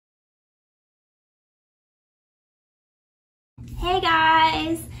Hey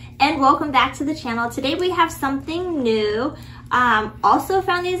guys, and welcome back to the channel. Today we have something new. Also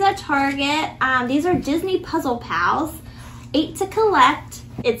found these at Target. These are Disney Puzzle Pals, 8 to collect.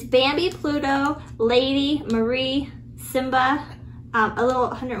 It's Bambi, Pluto, Lady, Marie, Simba, a little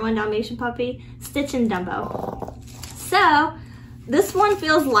 101 Dalmatian puppy, Stitch, and Dumbo. So this one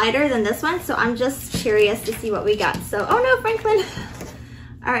feels lighter than this one, so I'm just curious to see what we got. So, oh no, Franklin.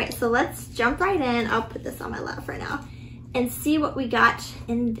 All right, so let's jump right in. I'll put this on my lap for now and see what we got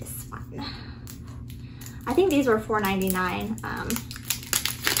in this one. I think these were $4.99,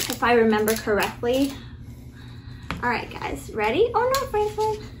 if I remember correctly. All right, guys, ready? Oh no,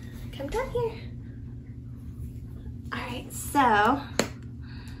 Franklin, come down here. All right, so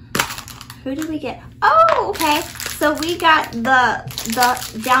who did we get? Oh, okay, so we got the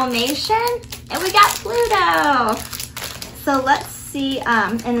Dalmatian and we got Pluto. So let's see,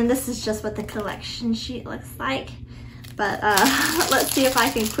 and then this is just what the collection sheet looks like. But let's see if I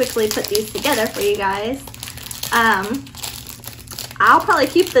can quickly put these together for you guys. I'll probably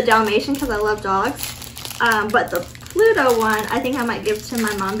keep the Dalmatian because I love dogs. But the Pluto one, I think I might give to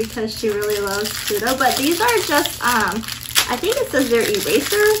my mom because she really loves Pluto. But these are just, I think it says they're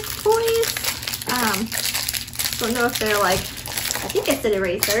eraser toys. Don't know if they're like, I think it said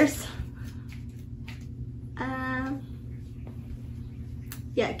erasers.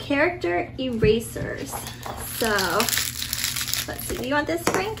 Yeah, character erasers. So, let's see. Do you want this,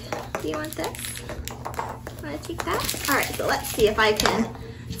 Frank? Do you want this? Want to take that? All right, so let's see if I can.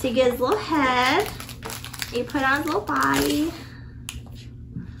 So you get his little head. You put on his little body.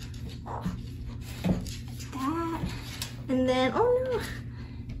 That. And then, oh no.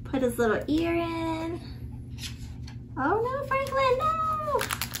 Put his little ear in. Oh no, Franklin, no.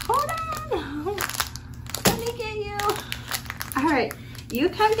 Hold on. Let me get you. All right. You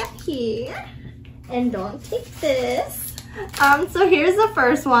come down here and don't take this. So here's the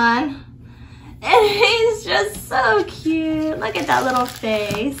first one. And he's just so cute. Look at that little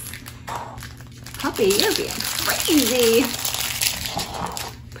face. Puppy, you're being crazy.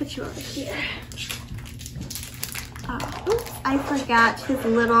 Put you over here. Oh, oops, I forgot his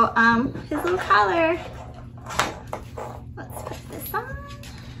little collar. Let's put this on.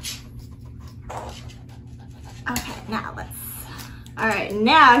 Okay, now let's. All right,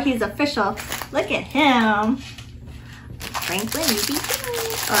 now he's official. Look at him. Franklin, you be good.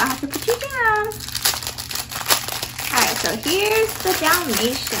 Oh, I have to put you down. All right, so here's the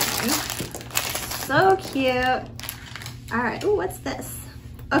Dalmatian. So cute. All right, ooh, what's this?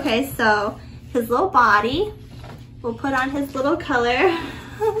 Okay, so his little body. We'll put on his little color.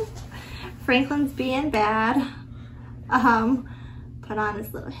 Franklin's being bad. Put on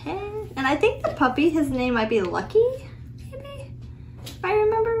his little head. And I think the puppy, his name might be Lucky. If I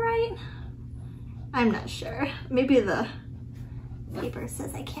remember right. I'm not sure. Maybe the paper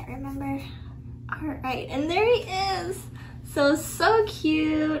says I can't remember. All right, and there he is. So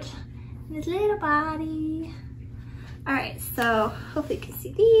cute. And his little body. All right, so hopefully you can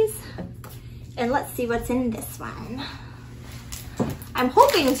see these. And let's see what's in this one. I'm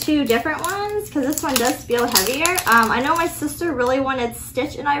hoping 2 different ones because this one does feel heavier. I know my sister really wanted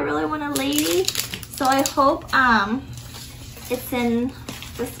Stitch and I really wanted Lady. So I hope it's in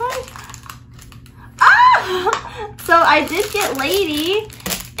this one. Ah! So I did get Lady,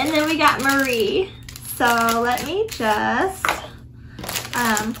 and then we got Marie. So let me just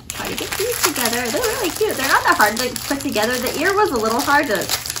try to get these together. They're really cute. They're not that hard to put together. The ear was a little hard to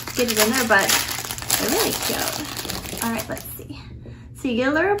get it in there, but they're really cute. All right, let's see. So you get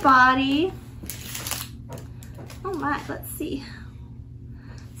a little body. Oh my, let's see.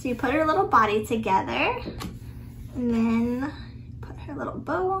 So you put her little body together, and then put her little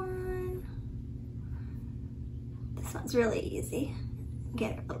bow on. This one's really easy.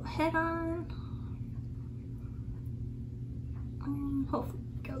 Get her little head on. Hopefully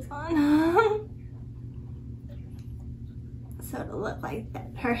it goes on. So it'll look like that.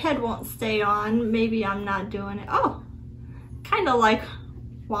 Her head won't stay on. Maybe I'm not doing it. Oh, kind of like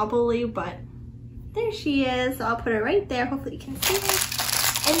wobbly, but there she is. So I'll put her right there. Hopefully you can see her.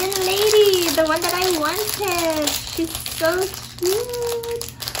 And then Lady, the one that I wanted. She's so cute.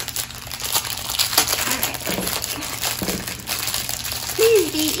 All right.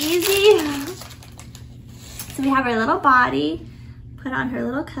 Please be easy. So we have her little body. Put on her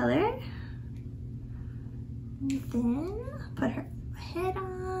little color. And then put her head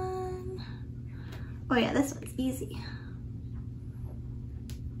on. Oh yeah, this one's easy.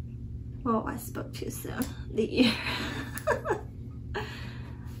 Oh, I spoke too soon. The ear.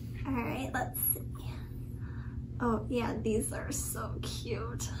 All right, let's see. Oh yeah, these are so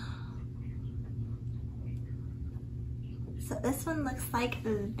cute. So this one looks like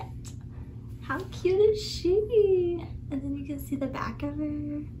that. How cute is she? And then you can see the back of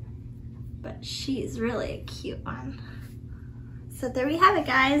her. But she's really a cute one. So there we have it,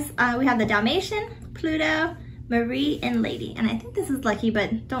 guys. We have the Dalmatian, Pluto, Marie, and Lady. And I think this is Lucky,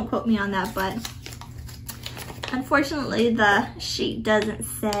 but don't quote me on that. But unfortunately, the sheet doesn't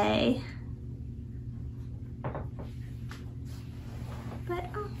say. But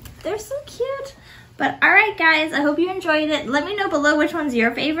oh, they're so cute. But all right, guys, I hope you enjoyed it. Let me know below which one's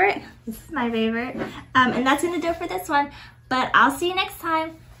your favorite. This is my favorite. And that's gonna do it for this one. But I'll see you next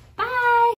time.